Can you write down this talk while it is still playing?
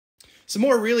Some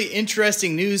more really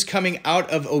interesting news coming out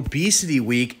of Obesity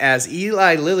Week as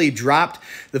Eli Lilly dropped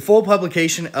the full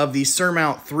publication of the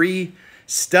SURMOUNT-3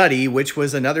 study, which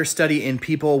was another study in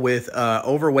people with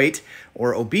overweight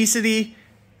or obesity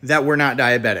that were not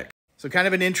diabetic. So kind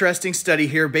of an interesting study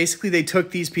here. Basically, they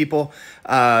took these people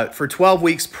for 12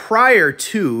 weeks prior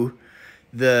to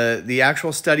the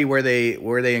actual study where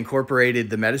they incorporated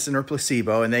the medicine or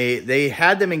placebo, and they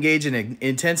had them engage in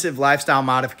intensive lifestyle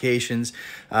modifications,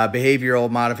 behavioral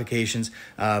modifications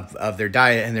of their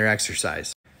diet and their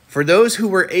exercise. For those who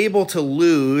were able to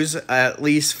lose at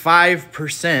least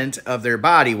 5% of their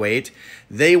body weight,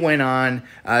 they went on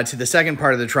to the second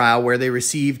part of the trial where they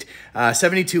received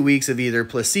 72 weeks of either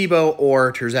placebo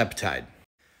or Tirzepatide.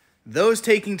 Those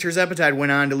taking Tirzepatide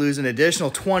went on to lose an additional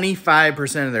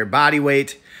 25% of their body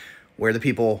weight, where the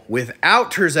people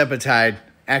without Tirzepatide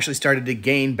actually started to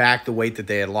gain back the weight that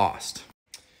they had lost.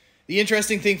 The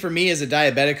interesting thing for me as a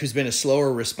diabetic who's been a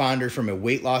slower responder from a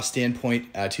weight loss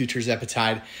standpoint to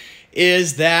Tirzepatide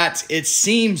is that it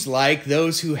seems like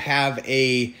those who have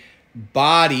a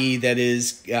body that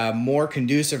is more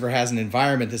conducive or has an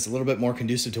environment that's a little bit more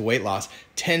conducive to weight loss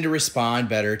tend to respond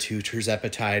better to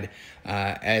Tirzepatide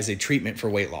as a treatment for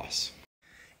weight loss.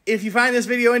 If you find this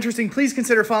video interesting, please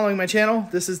consider following my channel.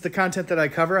 This is the content that I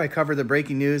cover. I cover the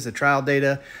breaking news, the trial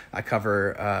data. I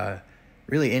cover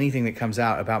really anything that comes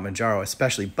out about Mounjaro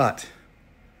especially, but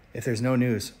if there's no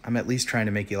news, I'm at least trying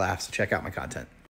to make you laugh, so check out my content.